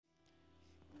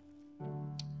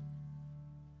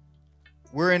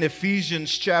We're in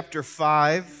Ephesians chapter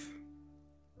 5.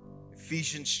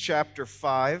 Ephesians chapter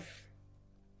 5.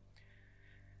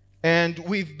 And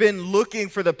we've been looking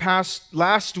for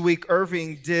last week,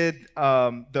 Irving did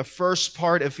the first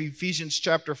part of Ephesians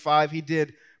chapter 5. He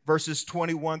did verses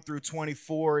 21 through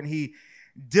 24, and he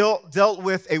dealt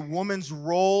with a woman's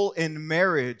role in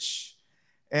marriage.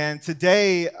 And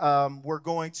today we're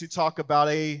going to talk about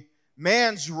a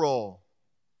man's role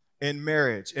in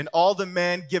marriage. And all the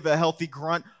men give a healthy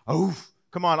grunt. Oh,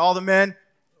 come on, all the men.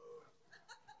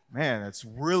 Man, that's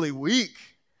really weak.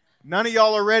 None of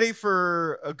y'all are ready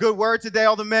for a good word today,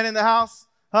 all the men in the house?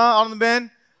 Huh, all the men?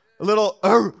 A little,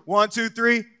 1, 2,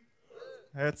 3.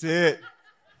 That's it.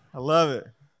 I love it.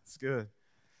 It's good.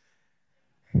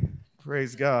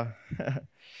 Praise God.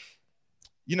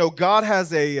 You know, God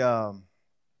has a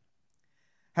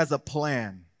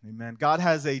plan. Amen. God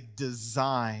has a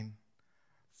design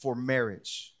for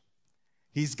marriage.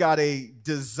 He's got a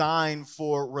design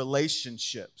for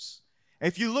relationships.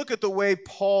 If you look at the way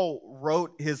Paul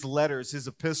wrote his letters, his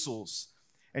epistles,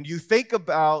 and you think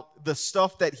about the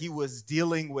stuff that he was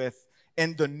dealing with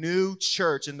in the new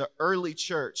church, in the early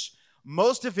church,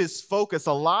 most of his focus,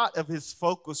 a lot of his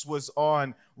focus was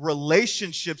on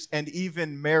relationships and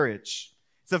even marriage.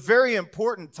 It's a very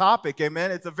important topic,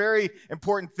 amen? It's a very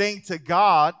important thing to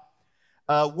God,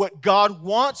 what God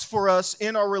wants for us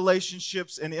in our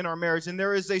relationships and in our marriage. And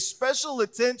there is a special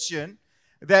attention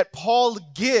that Paul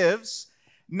gives,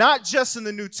 not just in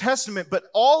the New Testament, but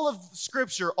all of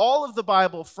Scripture, all of the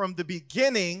Bible, from the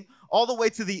beginning all the way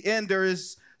to the end. There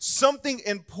is something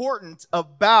important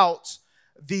about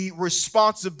the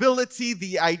responsibility,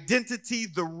 the identity,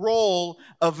 the role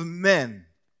of men.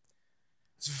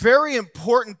 It's very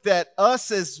important that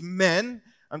us as men,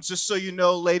 just so you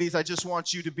know, ladies, I just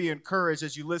want you to be encouraged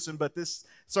as you listen, but this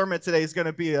sermon today is going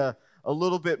to be a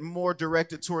little bit more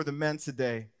directed toward the men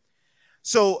today.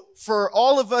 So for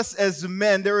all of us as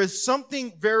men, there is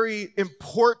something very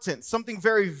important, something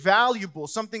very valuable,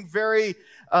 something very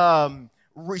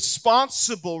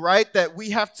responsible, right, that we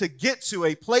have to get to,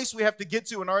 a place we have to get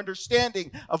to in our understanding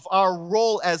of our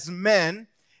role as men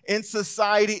in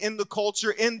society, in the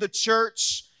culture, in the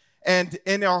church, and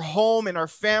in our home, in our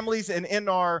families, and in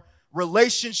our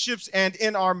relationships, and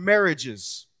in our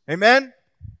marriages. Amen?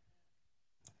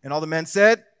 And all the men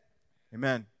said,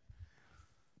 amen.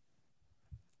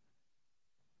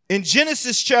 In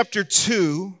Genesis chapter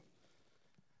 2,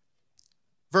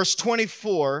 verse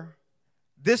 24,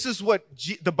 this is what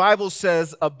the Bible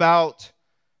says about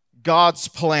God's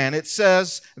plan. It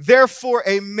says, "Therefore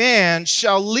a man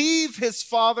shall leave his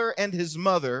father and his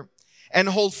mother and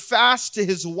hold fast to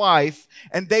his wife,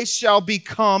 and they shall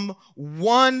become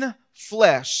one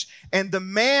flesh. And the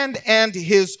man and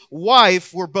his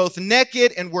wife were both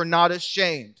naked and were not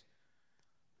ashamed."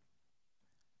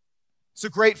 It's a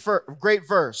great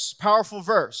verse, powerful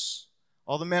verse.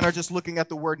 All the men are just looking at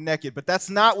the word naked, but that's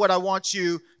not what I want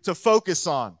you to focus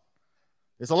on.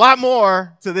 There's a lot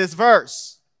more to this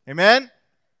verse. Amen?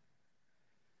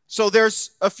 So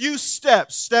there's a few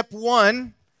steps. Step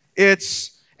 1,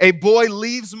 it's a boy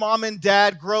leaves mom and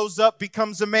dad, grows up,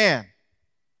 becomes a man.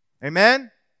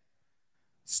 Amen?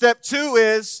 Step 2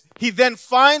 is he then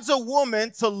finds a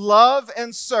woman to love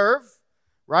and serve,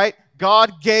 right?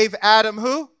 God gave Adam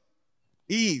who?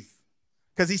 Eve.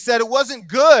 Because he said it wasn't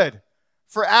good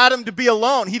for Adam to be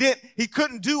alone. He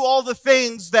couldn't do all the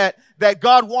things that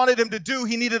God wanted him to do.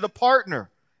 He needed a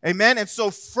partner. Amen? And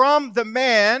so from the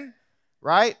man,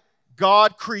 right,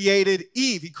 God created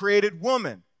Eve. He created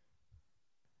woman.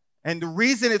 And the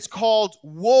reason it's called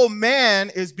whoa man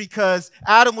is because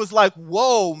Adam was like,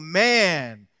 whoa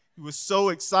man. He was so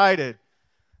excited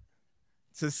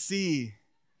to see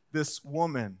this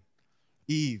woman,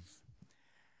 Eve.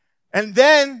 And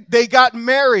then they got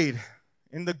married.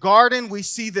 In the garden, we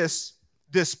see this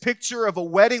picture of a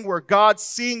wedding where God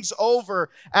sings over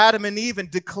Adam and Eve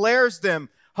and declares them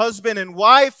husband and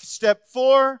wife. Step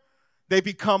 4, they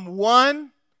become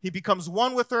one. He becomes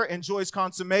one with her, enjoys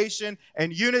consummation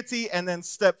and unity. And then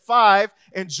step 5,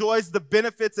 enjoys the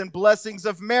benefits and blessings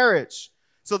of marriage.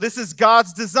 So this is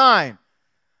God's design.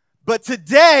 But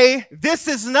today, this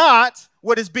is not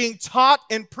what is being taught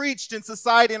and preached in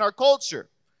society and our culture.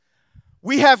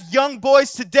 We have young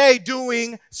boys today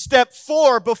doing step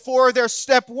 4 before their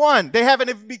step 1. They haven't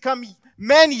even become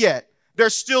men yet. They're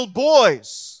still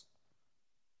boys.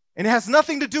 And it has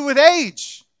nothing to do with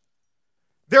age.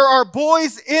 There are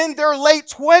boys in their late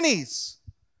 20s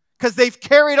because they've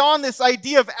carried on this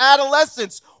idea of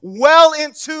adolescence well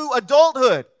into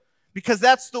adulthood, because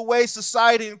that's the way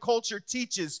society and culture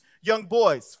teaches young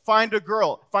boys. Find a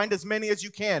girl. Find as many as you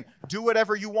can. Do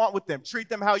whatever you want with them. Treat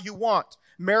them how you want.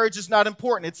 marriage is not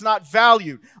important. It's not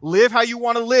valued. Live how you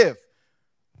want to live.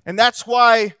 And that's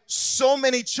why so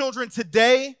many children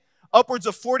today, upwards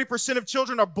of 40% of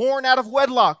children are born out of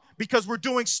wedlock, because we're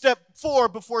doing step 4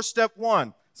 before step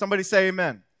 1. Somebody say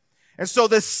amen. And so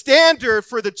the standard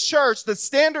for the church, the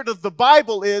standard of the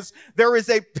Bible is there is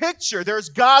a picture, there's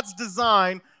God's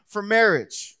design for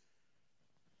marriage.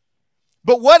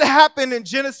 But what happened in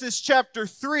Genesis chapter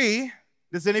 3?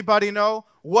 Does anybody know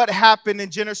what happened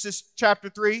in Genesis chapter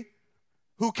 3?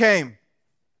 Who came?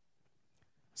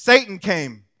 Satan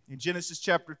came in Genesis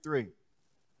chapter 3.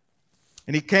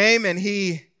 And he came and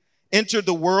he entered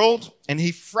the world and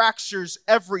he fractures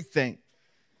everything.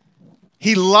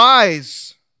 He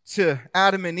lies to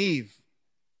Adam and Eve.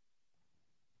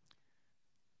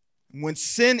 When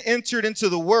sin entered into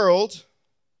the world,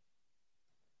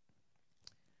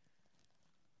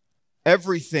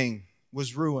 everything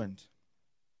was ruined.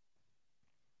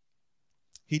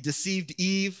 He deceived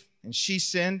Eve and she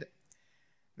sinned.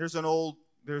 There's an old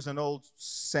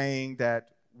saying that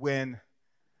when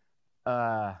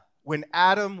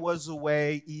Adam was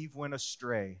away, Eve went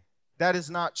astray. That is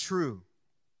not true.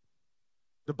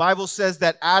 The Bible says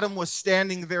that Adam was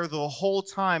standing there the whole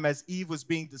time as Eve was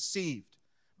being deceived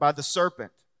by the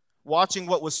serpent, watching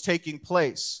what was taking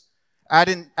place.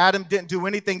 Adam didn't do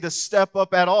anything to step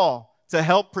up at all to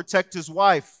help protect his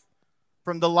wife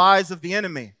from the lies of the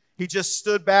enemy. He just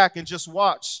stood back and just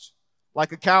watched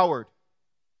like a coward.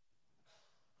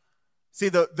 See,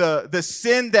 the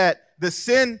sin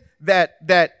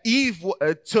that Eve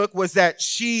took was that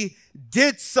she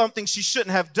did something she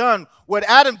shouldn't have done. What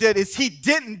Adam did is he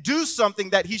didn't do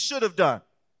something that he should have done.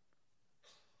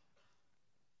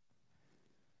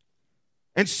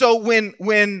 And so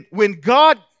when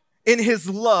God, in his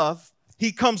love,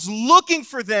 he comes looking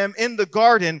for them in the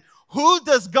garden, who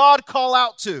does God call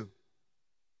out to?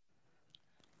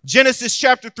 Genesis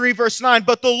chapter 3, verse 9.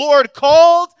 But the Lord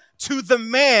called to the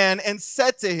man and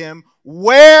said to him,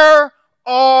 "Where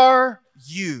are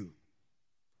you?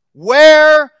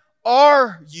 Where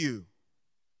are you?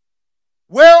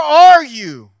 Where are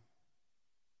you?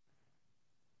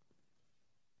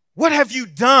 What have you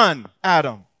done,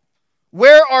 Adam?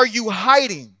 Where are you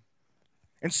hiding?"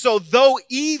 And so though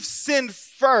Eve sinned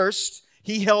first,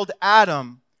 he held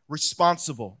Adam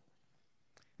responsible.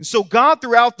 And so God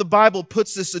throughout the Bible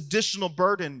puts this additional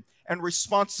burden and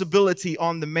responsibility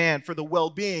on the man for the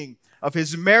well-being of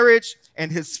his marriage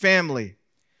and his family.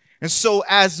 And so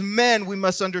as men, we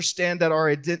must understand that our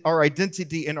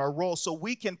identity and our role, so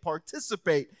we can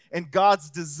participate in God's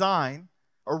design,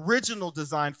 original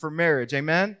design for marriage.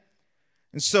 Amen?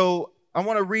 And so I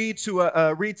want to read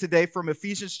today from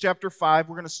Ephesians chapter 5.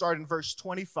 We're going to start in verse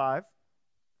 25.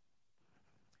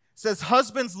 It says,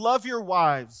 "Husbands, love your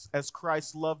wives as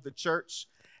Christ loved the church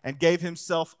and gave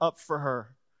himself up for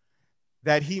her,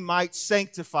 that he might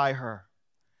sanctify her,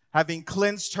 having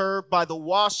cleansed her by the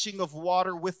washing of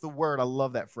water with the word." I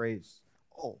love that phrase.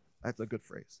 Oh, that's a good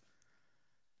phrase.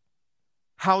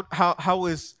 How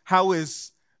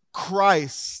is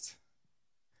Christ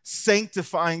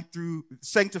sanctifying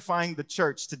the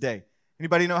church today?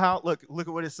 Anybody know how? Look at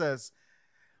what it says.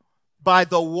 By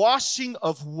the washing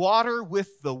of water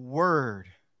with the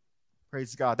word.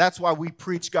 Praise God. That's why we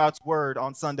preach God's word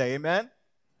on Sunday. Amen?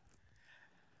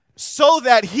 So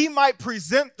that he might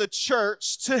present the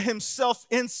church to himself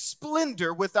in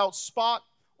splendor, without spot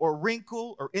or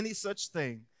wrinkle or any such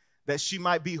thing, that she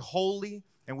might be holy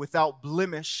and without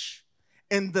blemish.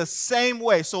 In the same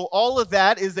way, so all of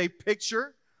that is a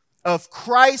picture of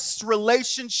Christ's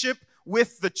relationship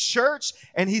with the church,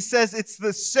 and he says it's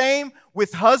the same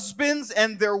with husbands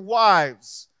and their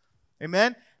wives.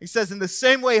 Amen? He says in the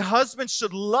same way, husbands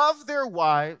should love their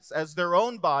wives as their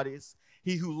own bodies.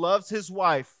 He who loves his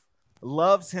wife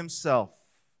loves himself.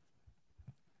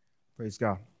 Praise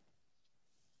God.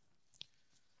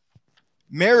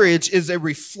 Marriage is a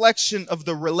reflection of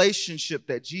the relationship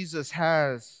that Jesus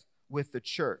has with the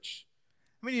church.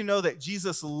 How many of you know that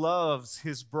Jesus loves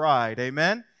his bride?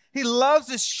 Amen? He loves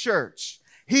his church.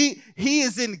 He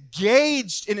is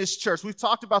engaged in his church. We've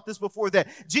talked about this before, that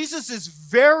Jesus is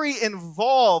very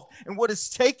involved in what is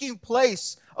taking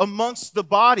place amongst the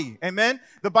body. Amen?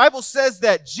 The Bible says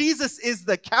that Jesus is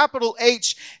the capital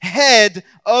H head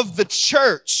of the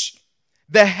church.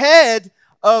 The head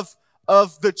of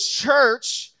the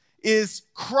church is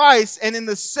Christ, and in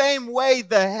the same way,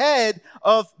 the head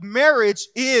of marriage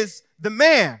is the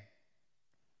man.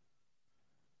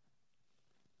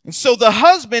 And so the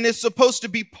husband is supposed to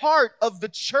be part of the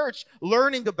church,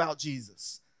 learning about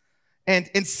Jesus and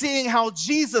seeing how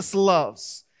Jesus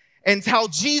loves and how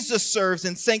Jesus serves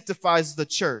and sanctifies the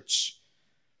church.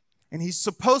 And he's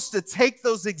supposed to take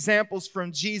those examples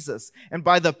from Jesus and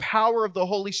by the power of the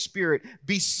Holy Spirit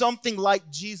be something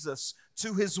like Jesus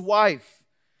to his wife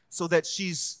so that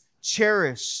she's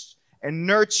cherished and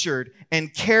nurtured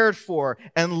and cared for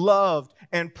and loved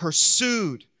and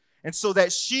pursued. And so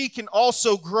that she can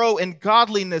also grow in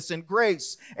godliness and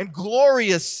grace and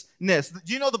gloriousness.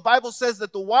 Do you know the Bible says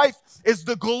that the wife is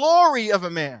the glory of a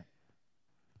man?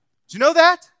 Do you know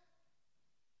that?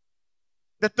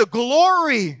 That the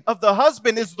glory of the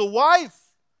husband is the wife.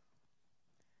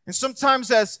 And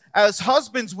sometimes as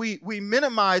husbands, we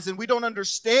minimize and we don't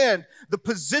understand the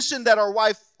position that our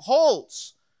wife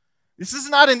holds. This is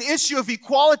not an issue of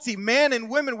equality. Man and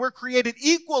women, we're created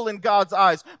equal in God's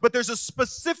eyes. But there's a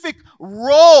specific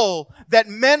role that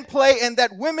men play and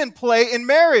that women play in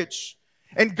marriage.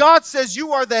 And God says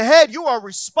you are the head. You are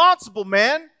responsible,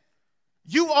 man.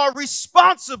 You are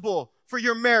responsible for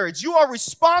your marriage. You are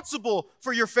responsible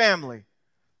for your family.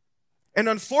 And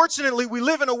unfortunately, we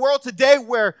live in a world today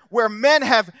where men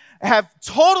have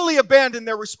totally abandoned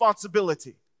their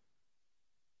responsibility.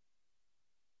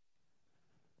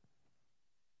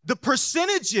 The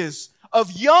percentages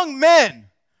of young men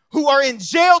who are in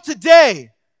jail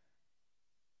today,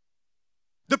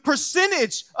 the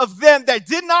percentage of them that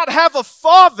did not have a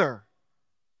father,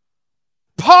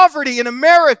 poverty in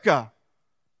America,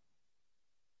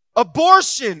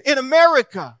 abortion in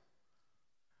America.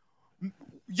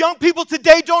 Young people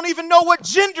today don't even know what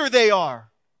gender they are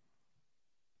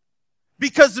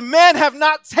because men have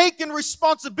not taken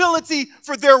responsibility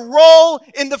for their role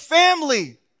in the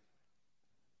family.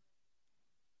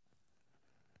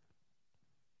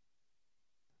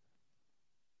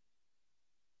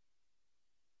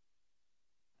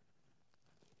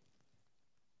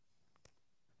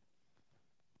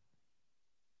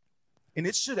 And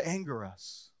it should anger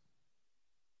us.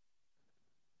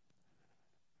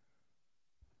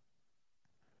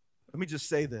 Let me just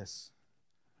say this.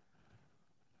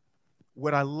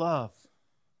 What I love,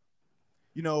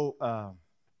 there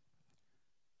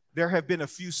have been a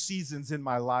few seasons in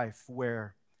my life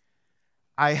where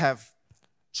I have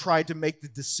tried to make the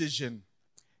decision,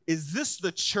 is this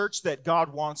the church that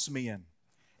God wants me in?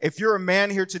 If you're a man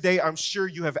here today, I'm sure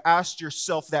you have asked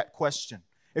yourself that question.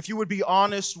 If you would be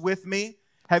honest with me,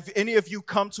 have any of you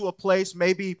come to a place,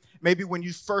 maybe when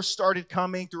you first started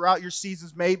coming, throughout your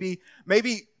seasons, maybe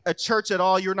a church at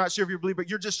all, you're not sure if you believe, but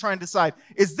you're just trying to decide,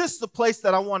 is this the place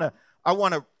that I want to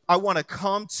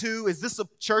come to? Is this a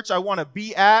church I want to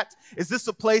be at? Is this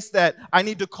a place that I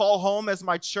need to call home as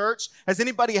my church? Has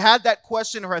anybody had that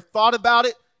question or have thought about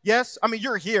it? Yes? I mean,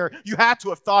 you're here. You had to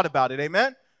have thought about it.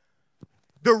 Amen?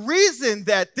 The reason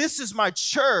that this is my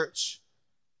church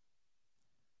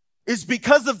is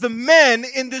because of the men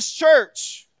in this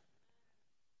church.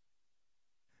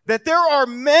 That there are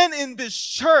men in this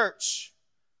church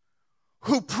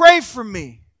who pray for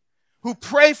me, who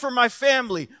pray for my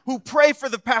family, who pray for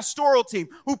the pastoral team,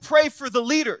 who pray for the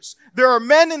leaders. There are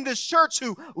men in this church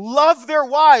who love their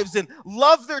wives and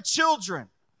love their children,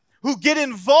 who get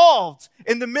involved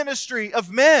in the ministry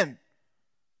of men.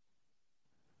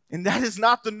 And that is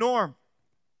not the norm.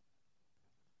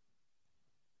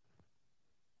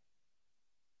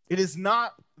 It is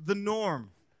not the norm.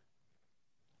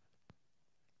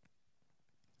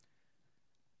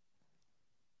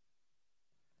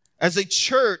 As a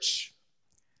church,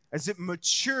 as it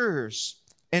matures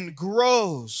and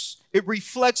grows, it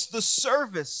reflects the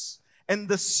service and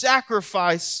the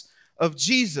sacrifice of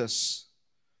Jesus.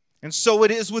 And so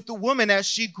it is with the woman as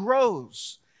she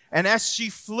grows and as she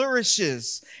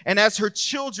flourishes and as her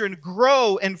children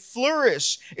grow and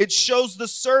flourish. It shows the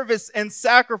service and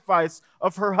sacrifice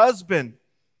of her husband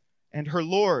and her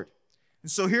Lord. And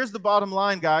so here's the bottom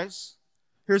line, guys.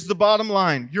 Here's the bottom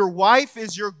line. Your wife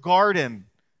is your garden.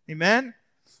 Amen?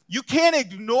 You can't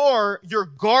ignore your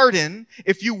garden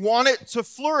if you want it to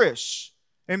flourish.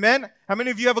 Amen? How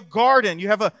many of you have a garden? You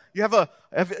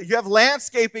have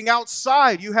landscaping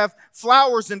outside. You have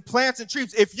flowers and plants and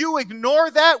trees. If you ignore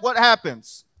that, what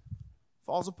happens? It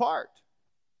falls apart.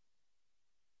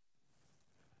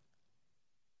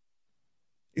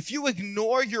 If you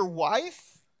ignore your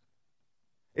wife,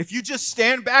 if you just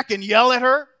stand back and yell at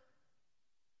her,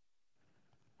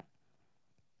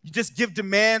 you just give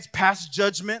demands, pass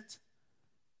judgment,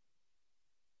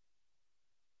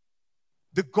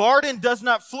 the garden does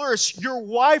not flourish. Your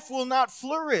wife will not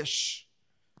flourish.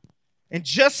 And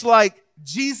just like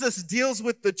Jesus deals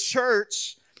with the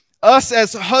church, us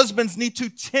as husbands need to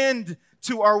tend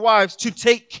to our wives, to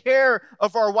take care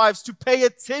of our wives, to pay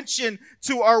attention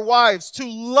to our wives, to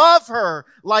love her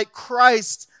like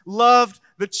Christ loved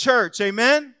the church.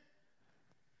 Amen?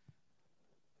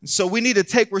 And so we need to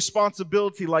take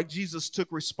responsibility like Jesus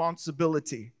took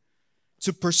responsibility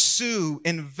to pursue,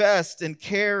 invest, and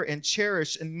care, and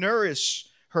cherish, and nourish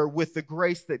her with the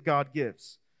grace that God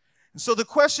gives. And so the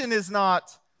question is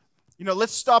not,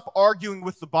 let's stop arguing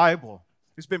with the Bible.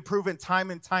 It's been proven time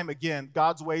and time again,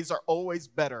 God's ways are always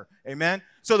better. Amen?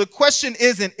 So the question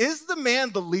isn't, is the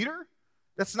man the leader?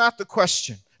 That's not the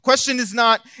question. Question is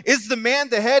not, is the man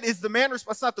the head? Is the man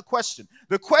responsible? That's not the question.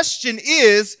 The question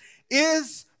is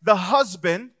the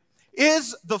husband,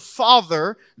 is the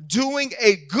father doing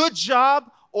a good job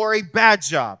or a bad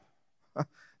job?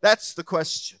 That's the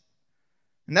question.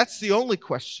 And that's the only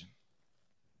question.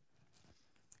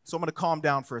 So I'm going to calm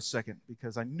down for a second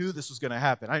because I knew this was going to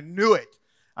happen. I knew it.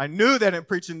 I knew that in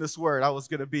preaching this word, I was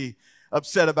going to be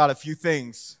upset about a few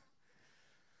things.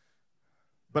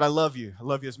 But I love you. I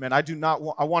love you as men. I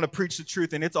want to preach the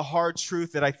truth, and it's a hard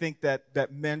truth that I think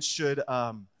that men should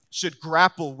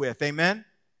grapple with. Amen?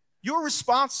 You're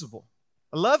responsible.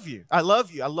 I love you. I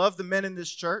love you. I love the men in this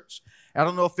church. I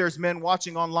don't know if there's men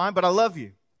watching online, but I love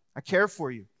you. I care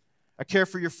for you. I care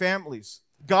for your families.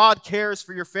 God cares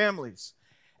for your families.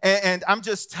 And I'm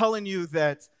just telling you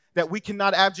that we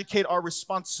cannot abdicate our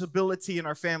responsibility in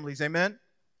our families. Amen?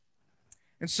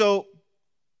 And so,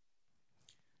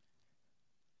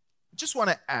 I just want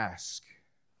to ask,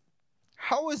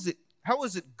 how is it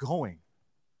going?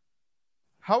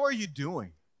 How are you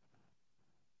doing?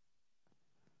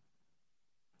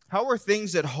 How are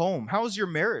things at home? How's your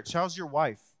marriage? How's your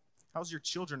wife? How's your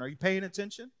children? Are you paying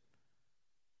attention?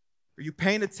 Are you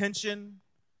paying attention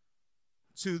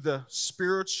to the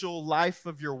spiritual life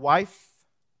of your wife?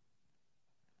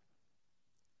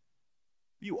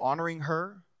 Are you honoring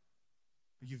her?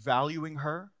 Are you valuing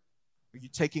her? Are you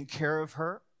taking care of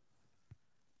her?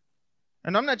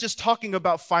 And I'm not just talking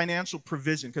about financial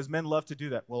provision, because men love to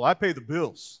do that. Well, I pay the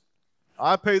bills.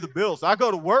 I pay the bills. I go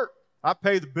to work. I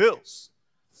pay the bills.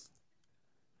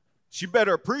 She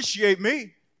better appreciate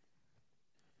me.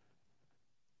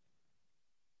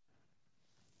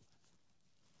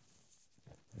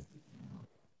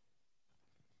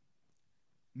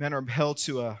 Men are held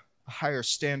to a higher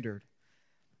standard.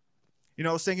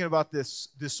 I was thinking about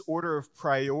this order of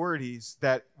priorities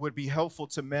that would be helpful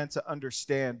to men to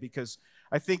understand, because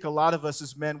I think a lot of us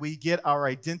as men, we get our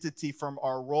identity from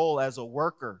our role as a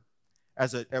worker,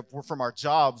 from our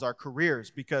jobs, our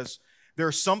careers, because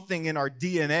there's something in our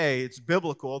DNA, it's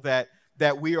biblical, that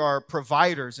we are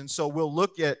providers. And so we'll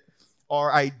look at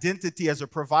our identity as a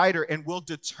provider, and we'll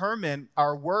determine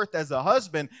our worth as a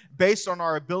husband based on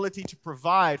our ability to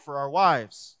provide for our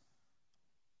wives.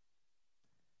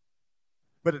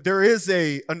 But there is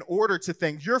an order to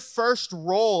things. Your first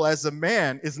role as a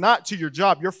man is not to your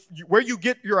job. Where you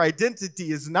get your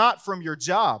identity is not from your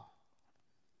job.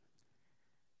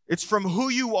 It's from who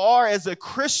you are as a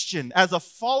Christian, as a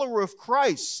follower of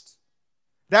Christ.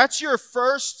 That's your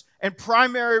first and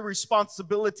primary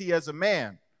responsibility as a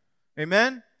man.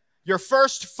 Amen? Your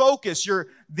first focus,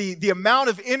 the amount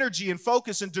of energy and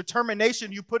focus and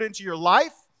determination you put into your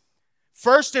life,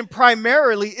 first and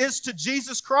primarily is to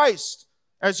Jesus Christ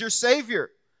as your Savior.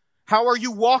 How are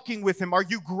you walking with Him? Are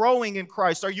you growing in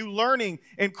Christ? Are you learning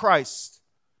in Christ?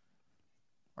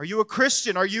 Are you a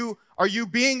Christian? Are you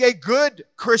being a good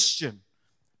Christian?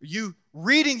 Are you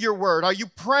reading your word? Are you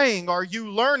praying? Are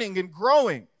you learning and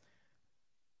growing?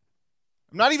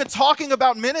 I'm not even talking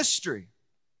about ministry.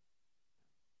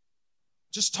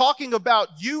 Just talking about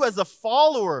you as a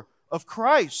follower of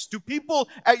Christ. Do people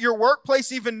at your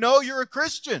workplace even know you're a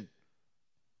Christian?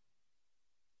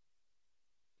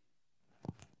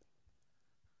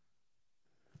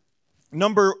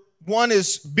 Number one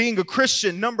is being a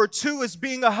Christian. Number two is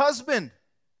being a husband.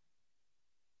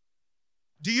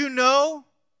 Do you know?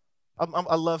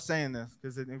 I love saying this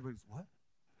because everybody's,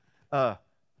 what?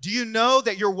 Do you know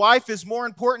that your wife is more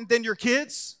important than your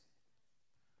kids?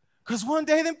 Because one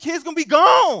day them kids going to be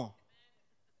gone.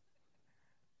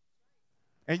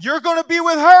 And you're going to be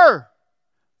with her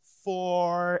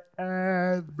forever.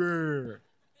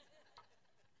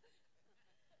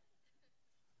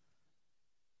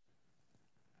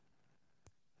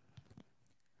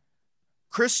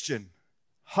 Christian,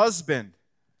 husband,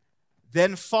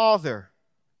 then father,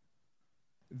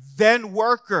 then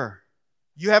worker.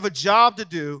 You have a job to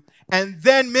do, and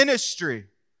then ministry,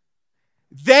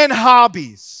 then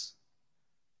hobbies.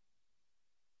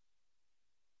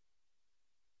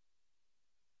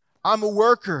 I'm a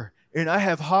worker, and I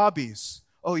have hobbies.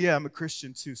 Oh yeah, I'm a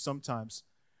Christian too sometimes.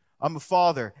 I'm a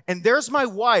father. And there's my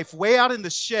wife way out in the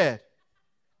shed.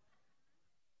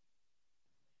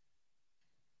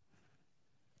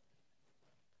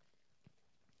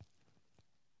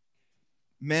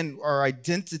 Men, our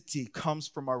identity comes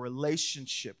from our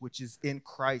relationship, which is in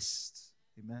Christ.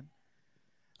 Amen.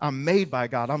 I'm made by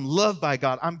God. I'm loved by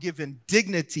God. I'm given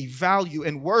dignity, value,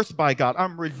 and worth by God.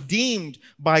 I'm redeemed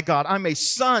by God. I'm a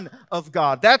son of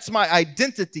God. That's my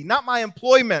identity, not my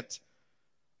employment.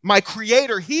 My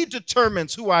Creator, He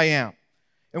determines who I am.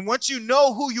 And once you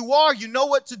know who you are, you know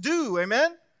what to do.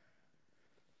 Amen?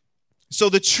 So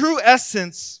the true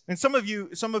essence, and some of you,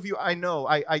 I know,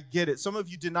 I get it. Some of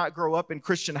you did not grow up in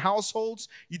Christian households.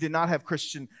 You did not have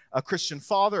a Christian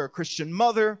father, a Christian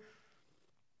mother.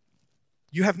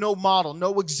 You have no model,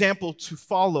 no example to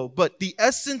follow. But the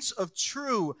essence of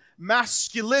true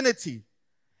masculinity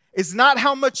is not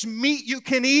how much meat you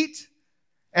can eat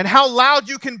and how loud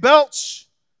you can belch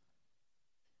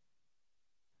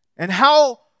and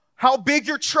how big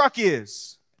your truck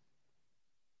is.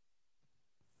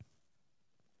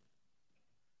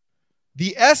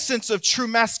 The essence of true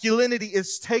masculinity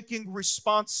is taking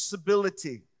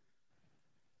responsibility,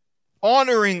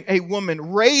 honoring a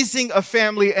woman, raising a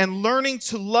family, and learning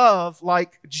to love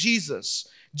like Jesus.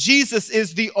 Jesus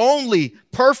is the only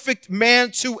perfect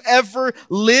man to ever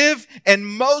live, and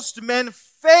most men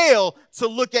fail to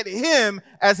look at him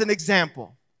as an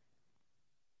example.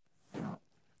 And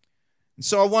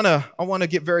so I want to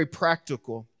get very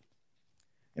practical.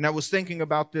 And I was thinking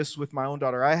about this with my own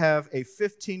daughter. I have a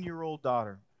 15-year-old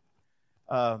daughter.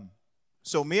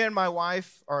 So me and my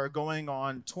wife are going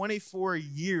on 24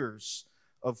 years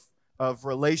of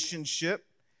relationship.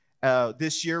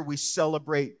 This year we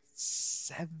celebrate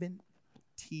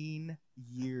 17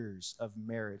 years of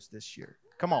marriage this year.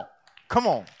 Come on. Come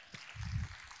on.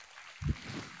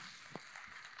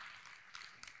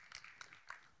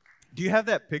 Do you have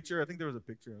that picture? I think there was a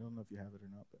picture. I don't know if you have it or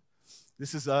not. But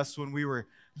this is us when we were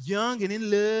young and in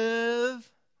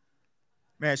love.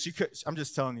 Man, I'm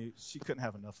just telling you, she couldn't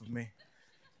have enough of me.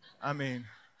 I mean,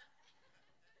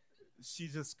 she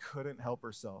just couldn't help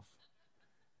herself.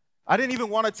 I didn't even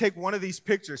want to take one of these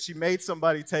pictures. She made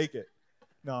somebody take it.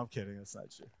 No, I'm kidding. That's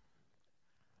not true.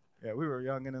 Yeah, we were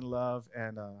young and in love,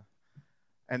 and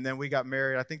then we got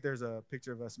married. I think there's a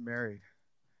picture of us married.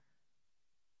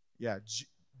 Yeah,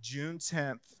 June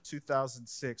 10th,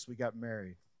 2006, we got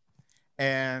married.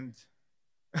 And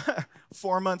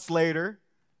 4 months later,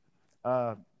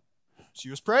 she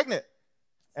was pregnant.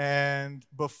 And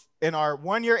in our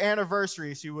 1-year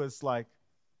anniversary, she was like,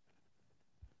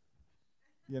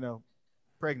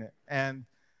 pregnant. And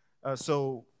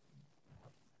so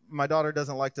my daughter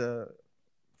doesn't like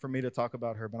for me to talk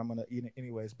about her, but I'm going to eat it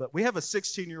anyways. But we have a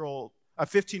 15-year-old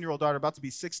daughter about to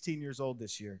be 16 years old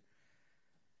this year.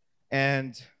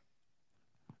 And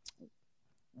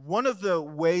one of the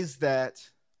ways that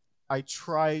I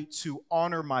try to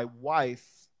honor my wife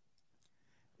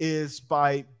is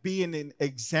by being an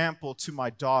example to my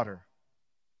daughter.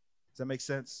 Does that make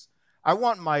sense? I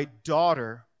want my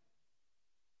daughter,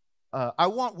 I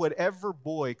want whatever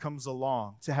boy comes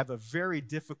along to have a very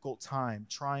difficult time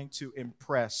trying to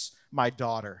impress my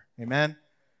daughter. Amen?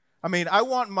 I mean, I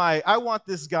want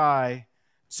this guy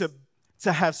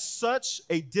to have such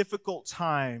a difficult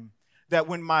time that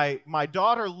when my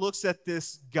daughter looks at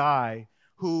this guy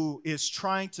who is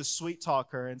trying to sweet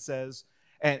talk her and says,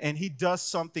 and he does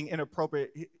something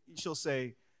inappropriate, she'll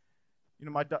say,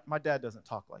 my dad doesn't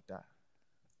talk like that.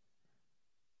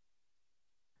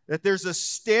 That there's a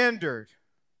standard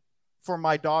for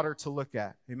my daughter to look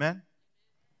at. Amen?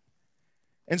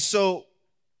 And so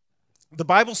the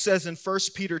Bible says in 1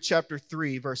 Peter chapter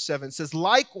 3, verse 7, it says,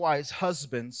 likewise,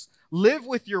 husbands, live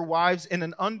with your wives in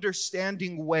an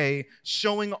understanding way,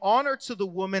 showing honor to the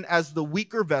woman as the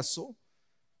weaker vessel,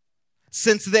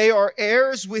 since they are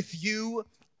heirs with you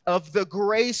of the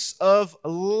grace of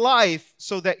life,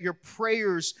 so that your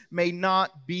prayers may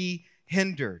not be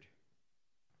hindered.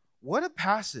 What a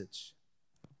passage.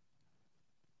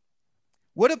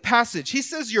 What a passage. He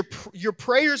says your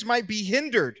prayers might be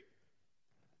hindered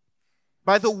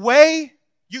by the way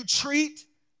you treat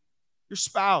your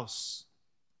spouse.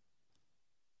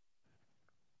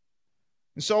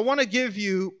 And so I want to give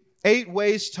you 8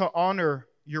 ways to honor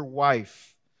your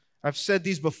wife. I've said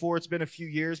these before. It's been a few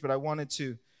years, but I wanted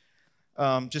to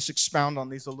just expound on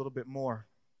these a little bit more.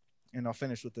 And I'll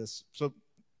finish with this. So,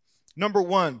 number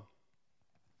 1,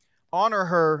 honor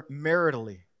her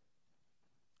maritally.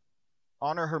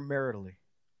 Honor her maritally.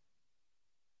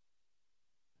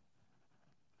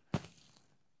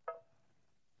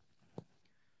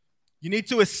 You need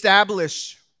to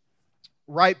establish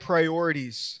right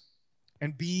priorities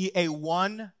and be a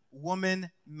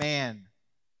one-woman man.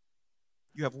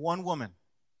 You have one woman.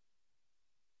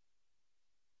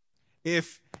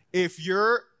 If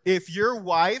your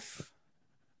wife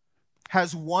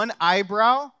has one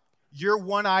eyebrow, you're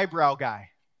one eyebrow guy.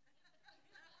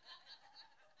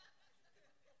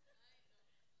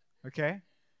 Okay?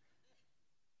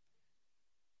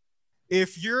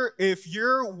 If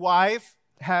your wife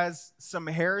has some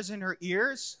hairs in her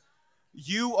ears,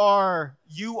 you are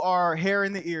hair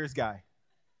in the ears guy.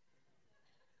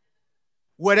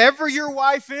 Whatever your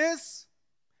wife is,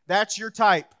 that's your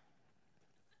type.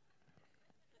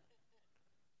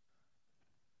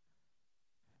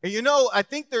 And you know, I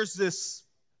think there's this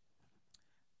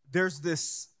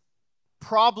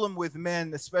problem with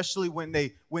men, especially when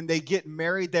they get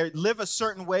married. They live a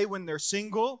certain way when they're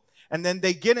single, and then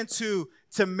they get into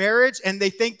marriage and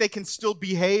they think they can still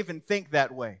behave and think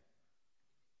that way.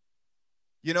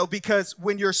 You know, because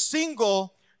when you're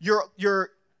single, you're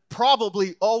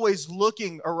probably always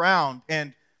looking around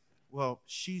and, well,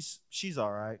 she's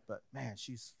all right, but man,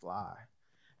 she's fly.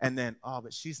 And then,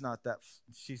 but she's not that,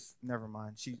 never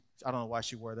mind. I don't know why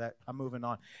she wore that. I'm moving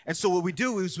on. And so what we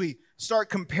do is we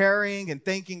start comparing and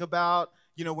thinking about,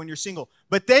 you know, when you're single.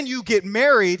 But then you get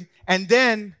married and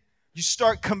then you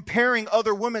start comparing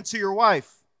other women to your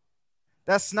wife.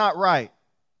 That's not right.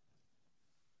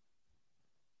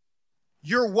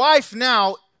 Your wife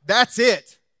now, that's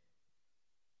it.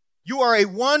 You are a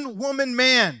one-woman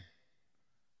man.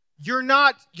 You're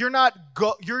not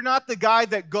the guy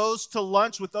that goes to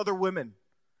lunch with other women.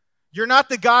 You're not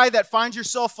the guy that finds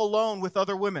yourself alone with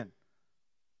other women.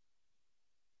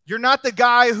 You're not the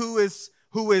guy who is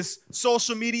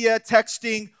social media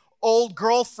texting old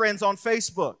girlfriends on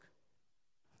Facebook.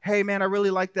 Hey man, I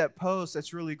really like that post.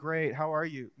 That's really great. How are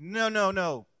you?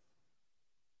 No.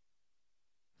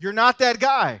 You're not that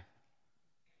guy.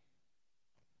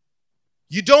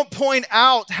 You don't point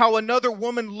out how another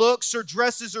woman looks or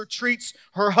dresses or treats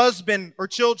her husband or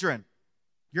children.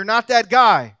 You're not that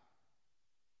guy.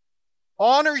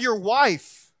 Honor your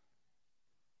wife.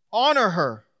 Honor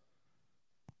her.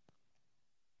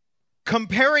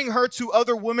 Comparing her to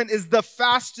other women is the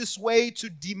fastest way to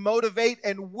demotivate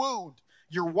and wound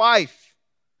your wife.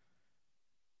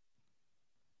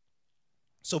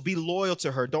 So be loyal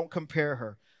to her. Don't compare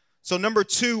her. So number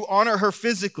 2, honor her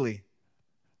physically.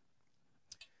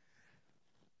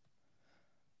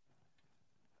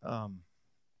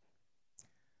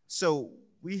 So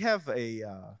we have a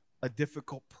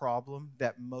difficult problem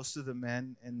that most of the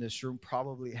men in this room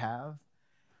probably have,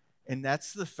 and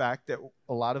that's the fact that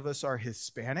a lot of us are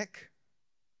Hispanic,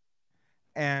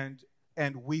 and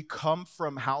we come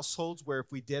from households where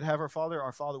if we did have our father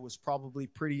was probably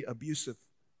pretty abusive.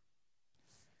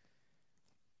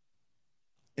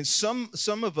 And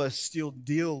some of us still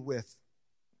deal with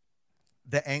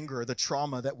the anger, the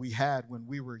trauma that we had when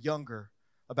we were younger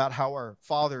about how our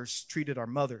fathers treated our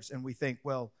mothers. And we think,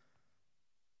 well,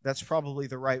 that's probably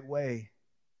the right way.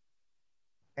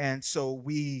 And so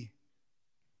we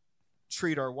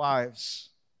treat our wives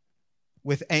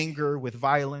with anger, with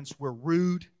violence. We're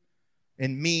rude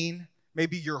and mean.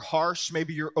 Maybe you're harsh.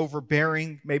 Maybe you're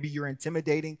overbearing. Maybe you're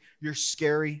intimidating. You're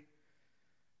scary.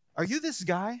 Are you this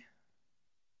guy?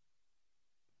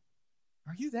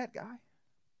 Are you that guy?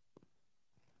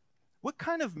 What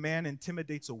kind of man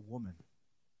intimidates a woman?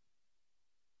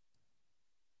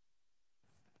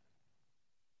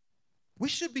 We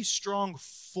should be strong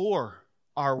for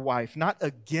our wife, not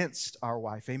against our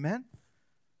wife. Amen?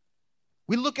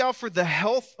 We look out for the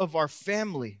health of our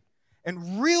family.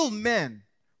 And real men,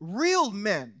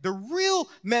 the real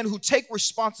men who take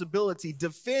responsibility,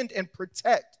 defend and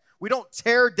protect. We don't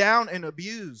tear down and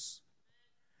abuse.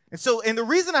 And the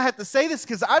reason I have to say this is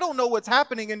because I don't know what's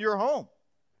happening in your home.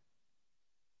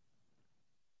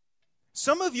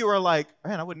 Some of you are like,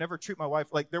 man, I would never treat my wife.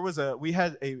 Like we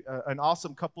had an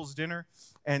awesome couples dinner,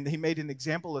 and he made an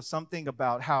example of something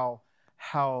about how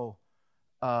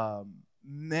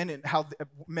men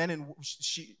and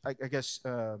she, I guess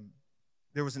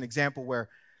there was an example where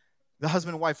the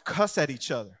husband and wife cuss at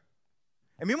each other.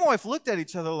 And me and my wife looked at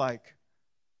each other like,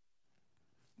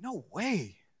 no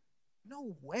way.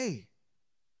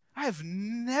 I have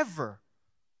never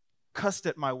cussed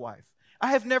at my wife. I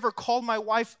have never called my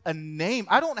wife a name.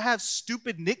 I don't have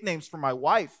stupid nicknames for my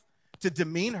wife to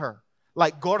demean her,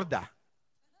 like gorda.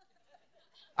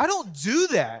 I don't do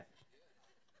that.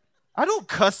 I don't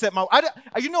cuss at my wife.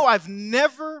 I've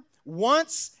never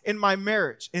once in my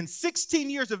marriage, in 16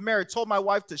 years of marriage, told my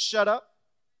wife to shut up.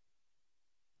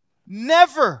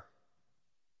 Never.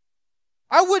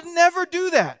 I would never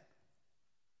do that.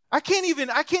 I can't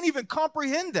even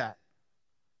comprehend that.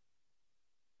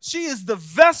 She is the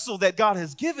vessel that God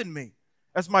has given me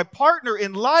as my partner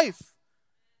in life.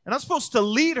 And I'm supposed to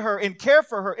lead her and care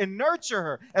for her and nurture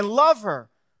her and love her.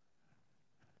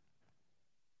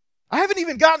 I haven't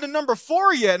even gotten to number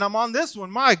 4 yet, and I'm on this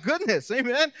one. My goodness.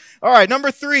 Amen. All right,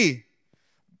 number 3.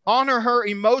 Honor her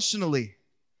emotionally.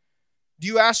 Do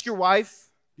you ask your wife?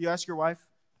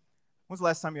 When's the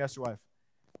last time you asked your wife,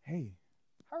 hey,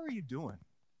 how are you doing?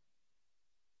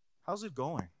 How's it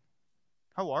going?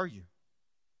 How are you?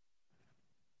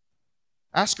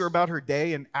 Ask her about her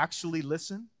day and actually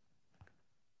listen.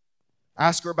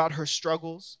 Ask her about her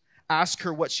struggles. Ask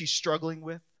her what she's struggling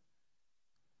with.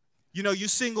 You know, you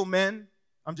single men,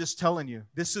 I'm just telling you,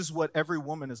 this is what every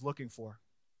woman is looking for.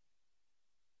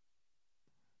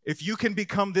 If you can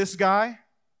become this guy,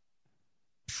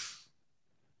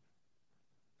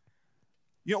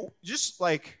 you know, just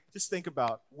think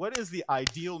about, what is the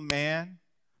ideal man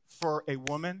for a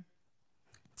woman?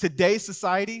 Today's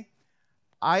society,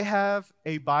 I have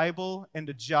a Bible and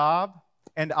a job,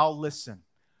 and I'll listen.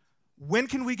 When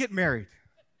can we get married?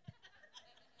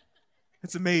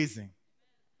 It's amazing.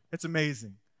 It's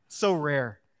amazing. So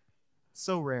rare.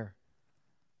 So rare.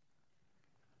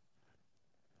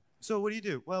 So what do you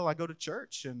do? Well, I go to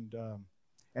church, and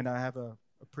I have a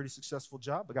pretty successful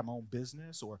job. I got my own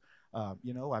business, or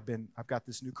I've got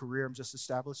this new career I'm just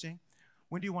establishing.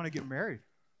 When do you want to get married?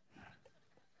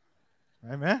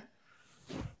 Amen.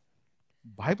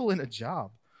 Bible and a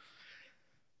job.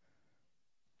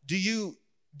 Do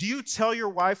you tell your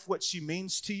wife what she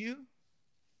means to you?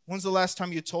 When's the last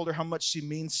time you told her how much she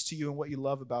means to you and what you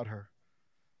love about her?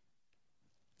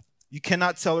 You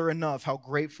cannot tell her enough how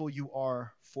grateful you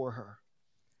are for her.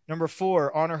 Number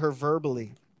 4, honor her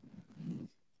verbally.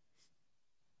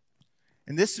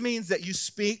 And this means that you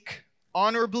speak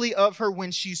honorably of her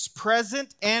when she's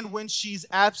present and when she's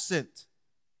absent.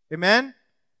 Amen?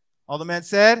 All the men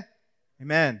said?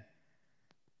 Amen.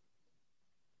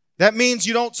 That means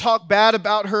you don't talk bad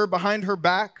about her behind her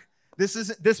back.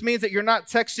 This means that you're not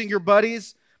texting your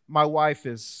buddies, my wife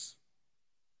is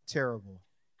terrible.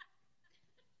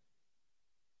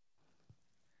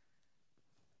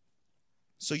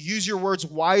 So use your words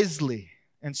wisely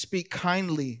and speak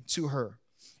kindly to her.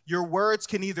 Your words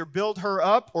can either build her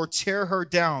up or tear her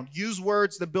down. Use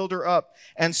words that build her up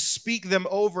and speak them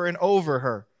over and over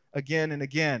her again and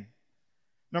again.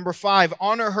 Number 5,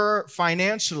 honor her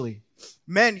financially.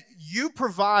 Men, you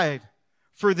provide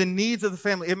for the needs of the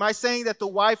family. Am I saying that the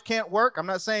wife can't work? I'm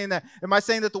not saying that. Am I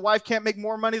saying that the wife can't make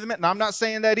more money than men? No, I'm not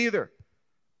saying that either.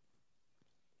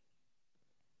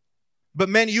 But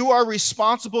men, you are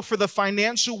responsible for the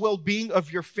financial well-being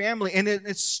of your family. And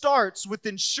it starts with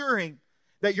ensuring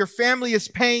that your family is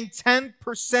paying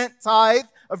 10% tithe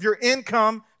of your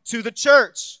income to the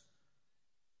church.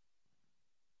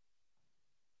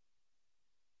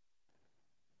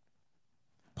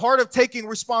 Part of taking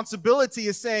responsibility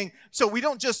is saying, so we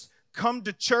don't just come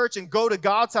to church and go to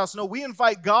God's house. No, we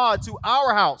invite God to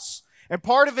our house. And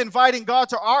part of inviting God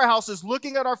to our house is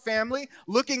looking at our family,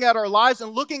 looking at our lives,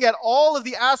 and looking at all of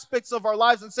the aspects of our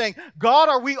lives and saying, God,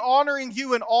 are we honoring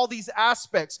you in all these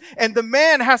aspects? And the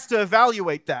man has to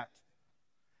evaluate that.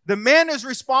 The man is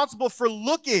responsible for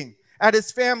looking at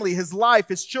his family, his life,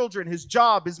 his children, his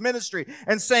job, his ministry,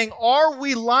 and saying, are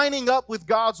we lining up with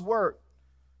God's word?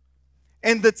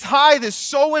 And the tithe is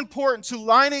so important to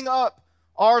lining up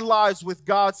our lives with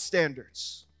God's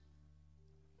standards.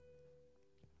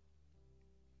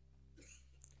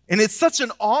 And it's such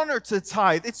an honor to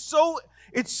tithe. It's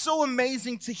so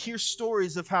amazing to hear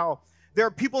stories of how there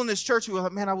are people in this church who are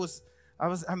like, man, I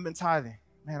haven't been tithing.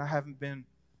 Man, I haven't been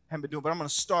doing, but I'm going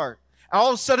to start. And all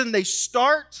of a sudden they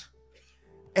start,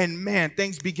 and man,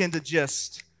 things begin to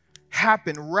just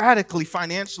happen radically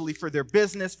financially for their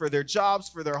business, for their jobs,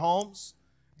 for their homes.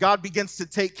 God begins to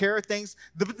take care of things.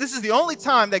 This is the only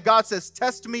time that God says,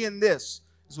 test me in this,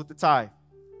 is with the tithe.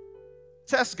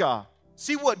 Test God.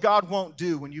 See what God won't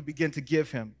do when you begin to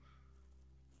give him.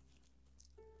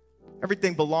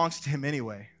 Everything belongs to him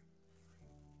anyway.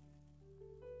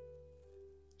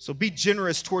 So be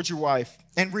generous towards your wife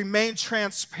and remain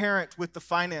transparent with the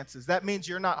finances. That means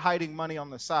you're not hiding money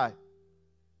on the side.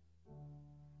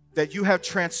 That you have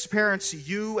transparency.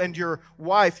 You and your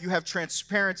wife, you have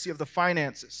transparency of the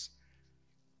finances.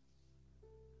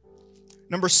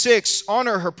 Number 6,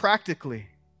 honor her practically.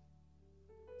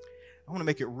 I want to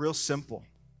make it real simple.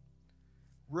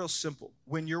 Real simple.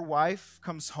 When your wife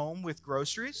comes home with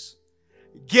groceries,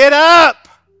 get up.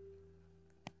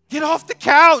 Get off the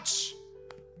couch.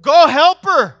 Go help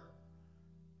her.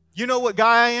 You know what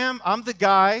guy I am? I'm the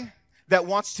guy that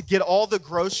wants to get all the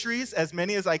groceries, as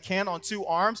many as I can, on 2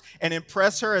 arms and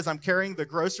impress her as I'm carrying the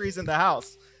groceries in the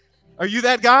house. Are you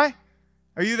that guy?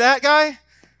 Are you that guy?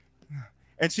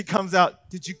 And she comes out,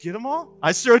 did you get them all?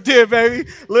 I sure did, baby.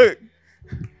 Look.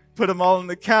 Put them all on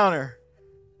the counter.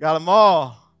 Got them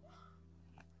all.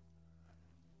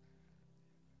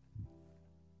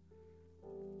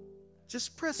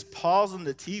 just press pause on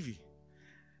the TV.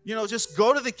 Just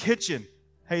go to the kitchen.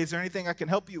 Hey, is there anything I can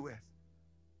help you with?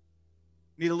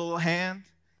 Need a little hand?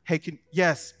 Hey,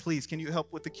 yes, please, can you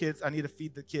help with the kids? I need to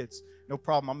feed the kids. No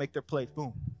problem, I'll make their plate.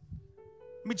 Boom.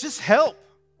 Just help.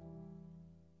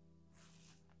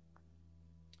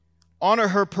 Honor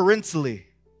her parentally.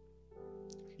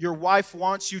 Your wife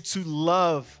wants you to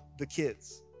love the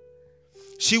kids.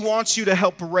 She wants you to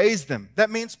help raise them.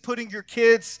 That means putting your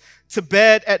kids to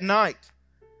bed at night.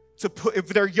 If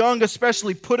they're young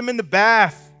especially, put them in the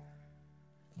bath.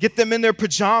 Get them in their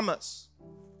pajamas.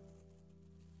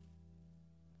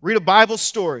 Read a Bible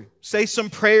story. Say some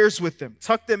prayers with them.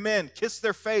 Tuck them in. Kiss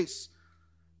their face.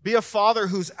 Be a father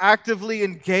who's actively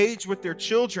engaged with their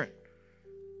children.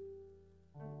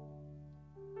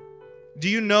 Do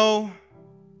you know,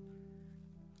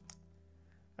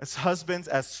 as husbands,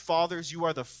 as fathers, you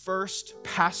are the first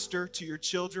pastor to your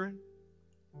children?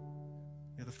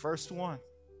 You're the first one.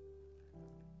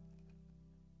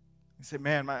 You say,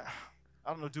 man, I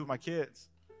don't know what to do with my kids.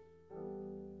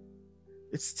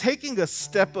 It's taking a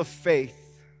step of faith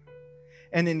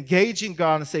and engaging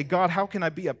God and say, God, how can I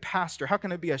be a pastor? How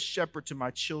can I be a shepherd to my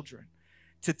children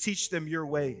to teach them your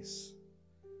ways?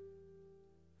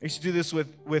 I used to do this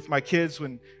with my kids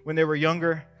when they were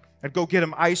younger. I'd go get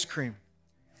them ice cream.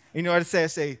 You know what I'd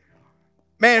say,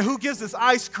 man, who gives us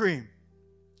ice cream?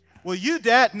 Well, you,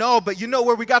 Dad, no, but you know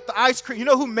where we got the ice cream? You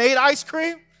know who made ice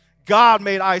cream? God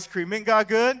made ice cream. Ain't God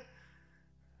good?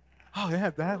 Oh,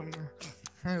 yeah,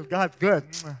 God's good.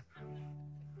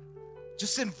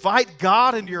 Just invite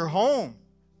God into your home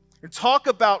and talk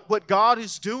about what God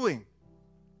is doing.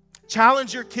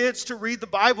 Challenge your kids to read the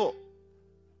Bible.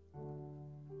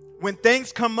 When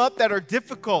things come up that are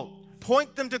difficult,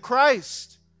 point them to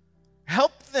Christ.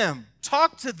 Help them.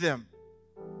 Talk to them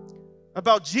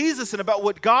about Jesus and about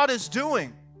what God is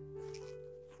doing.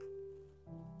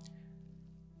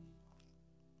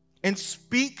 And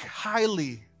speak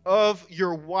highly of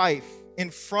your wife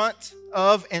in front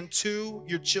of and to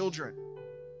your children.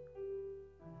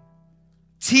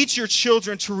 Teach your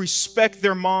children to respect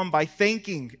their mom by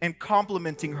thanking and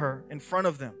complimenting her in front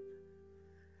of them.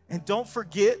 And don't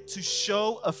forget to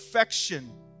show affection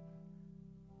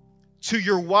to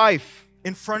your wife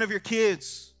in front of your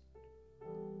kids.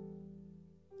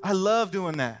 I love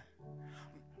doing that.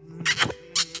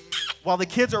 While the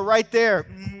kids are right there.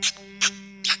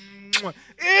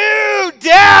 Ew,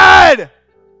 Dad!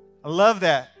 I love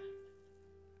that.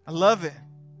 I love it.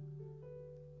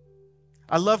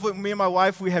 I love when me and my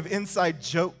wife, we have inside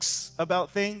jokes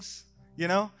about things,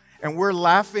 and we're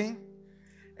laughing,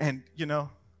 and,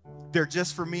 they're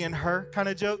just for me and her kind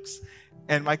of jokes.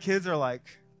 And my kids are like,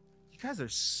 you guys are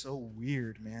so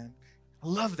weird, man. I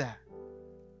love that.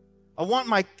 I want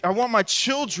my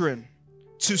children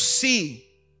to see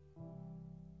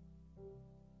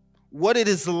what it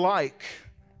is like,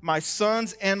 my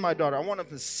sons and my daughter. I want them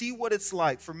to see what it's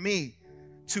like for me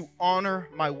to honor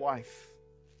my wife.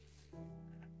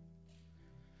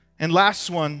 And last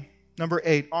one, number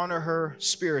 8, honor her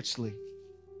spiritually.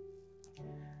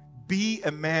 Be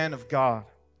a man of God.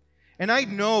 And I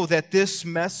know that this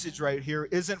message right here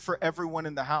isn't for everyone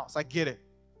in the house. I get it.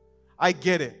 I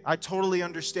totally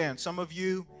understand. Some of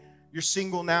you, you're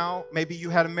single now. Maybe you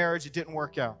had a marriage, it didn't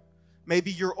work out.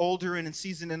 Maybe you're older and in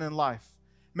season and in life.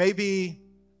 Maybe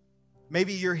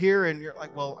you're here and you're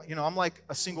like, well, I'm like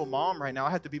a single mom right now.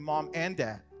 I have to be mom and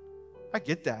dad. I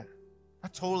get that. I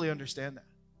totally understand that.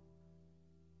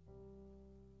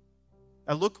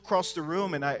 I look across the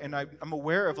room and I'm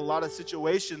aware of a lot of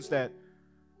situations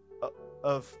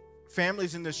of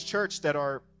families in this church that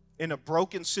are in a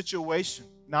broken situation.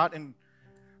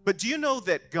 But do you know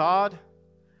that God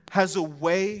has a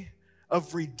way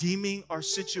of redeeming our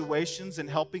situations and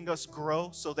helping us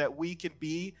grow so that we can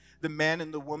be the man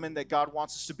and the woman that God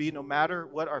wants us to be, no matter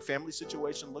what our family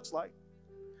situation looks like?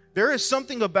 There is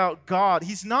something about God.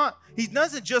 He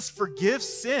doesn't just forgive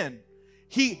sin.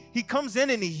 He comes in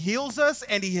and He heals us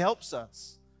and He helps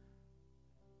us.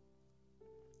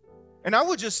 And I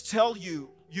would just tell you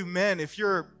men, if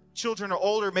your children are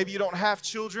older, maybe you don't have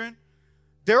children,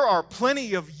 there are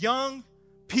plenty of young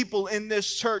people in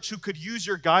this church who could use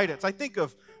your guidance. I think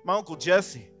of my Uncle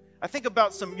Jesse. I think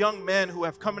about some young men who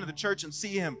have come into the church and see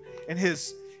him in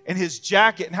his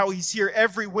jacket and how he's here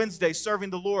every Wednesday serving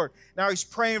the Lord. Now he's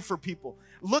praying for people.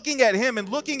 Looking at him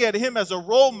as a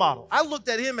role model. I looked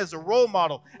at him as a role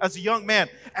model as a young man.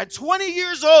 At 20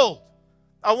 years old,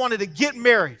 I wanted to get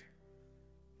married.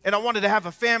 And I wanted to have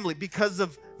a family because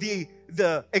of the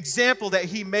example that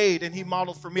he made and he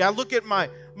modeled for me. I look at my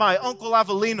Uncle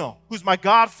Avelino, who's my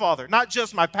godfather, not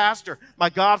just my pastor, my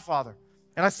godfather.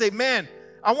 And I say, man,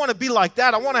 I want to be like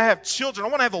that. I want to have children. I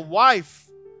want to have a wife.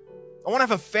 I want to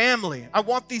have a family. I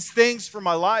want these things for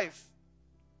my life.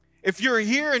 If you're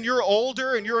here and you're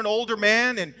older and you're an older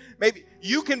man, and maybe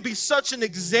you can be such an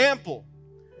example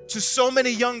to so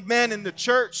many young men in the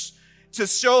church to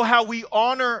show how we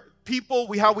honor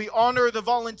people, how we honor the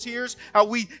volunteers, how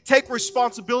we take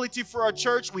responsibility for our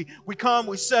church. We come,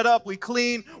 we set up, we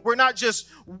clean.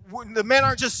 The men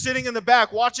aren't just sitting in the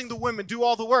back watching the women do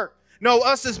all the work. No,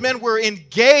 us as men, we're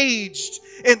engaged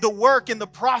in the work, in the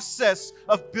process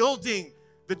of building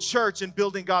the church and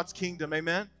building God's kingdom.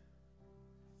 Amen?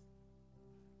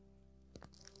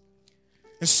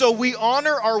 And so we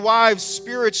honor our wives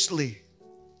spiritually.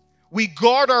 We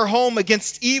guard our home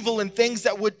against evil and things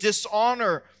that would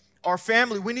dishonor our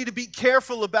family. We need to be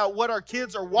careful about what our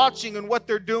kids are watching and what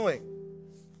they're doing.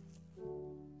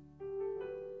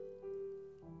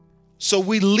 So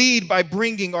we lead by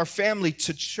bringing our family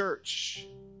to church.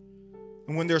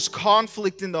 And when there's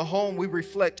conflict in the home, we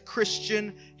reflect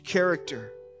Christian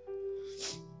character.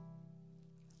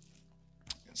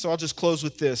 So I'll just close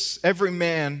with this. Every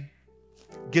man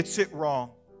gets it wrong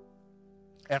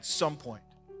at some point.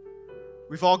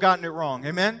 We've all gotten it wrong.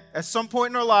 Amen? At some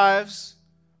point in our lives,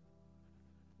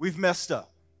 we've messed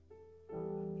up.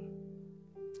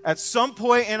 At some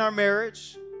point in our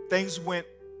marriage, things went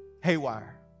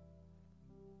haywire.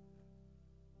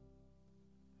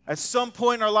 At some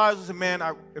point in our lives, as a man,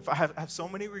 I have so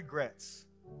many regrets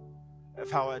of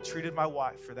how I treated my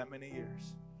wife for that many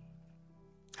years,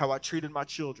 how I treated my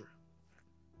children.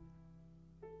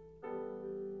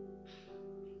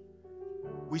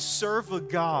 We serve a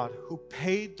God who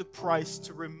paid the price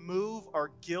to remove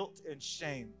our guilt and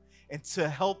shame and to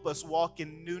help us walk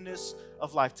in newness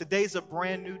of life. Today's a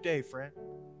brand new day, friend.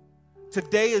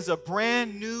 Today is a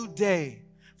brand new day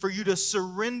for you to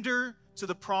surrender to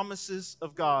the promises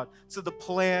of God, to the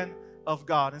plan of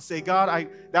God, and say, God,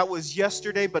 that was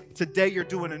yesterday, but today you're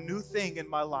doing a new thing in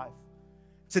my life.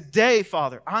 Today,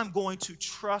 Father, I'm going to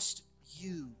trust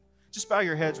you. Just bow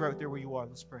your heads right there where you are.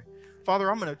 Let's pray. Father,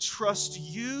 I'm going to trust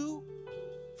you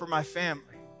for my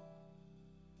family.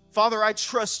 Father, I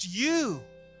trust you.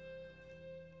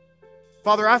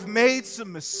 Father, I've made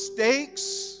some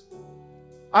mistakes.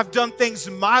 I've done things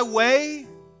my way.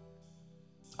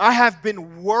 I have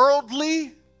been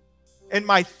worldly in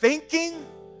my thinking.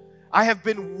 I have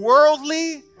been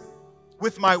worldly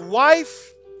with my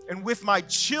wife and with my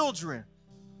children.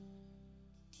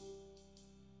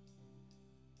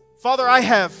 Father, I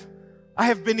have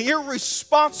been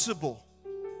irresponsible.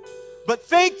 But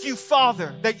thank you,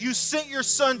 Father, that you sent your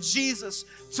Son Jesus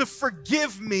to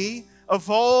forgive me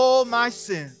of all my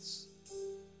sins,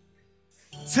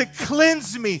 to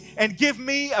cleanse me and give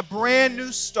me a brand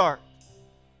new start.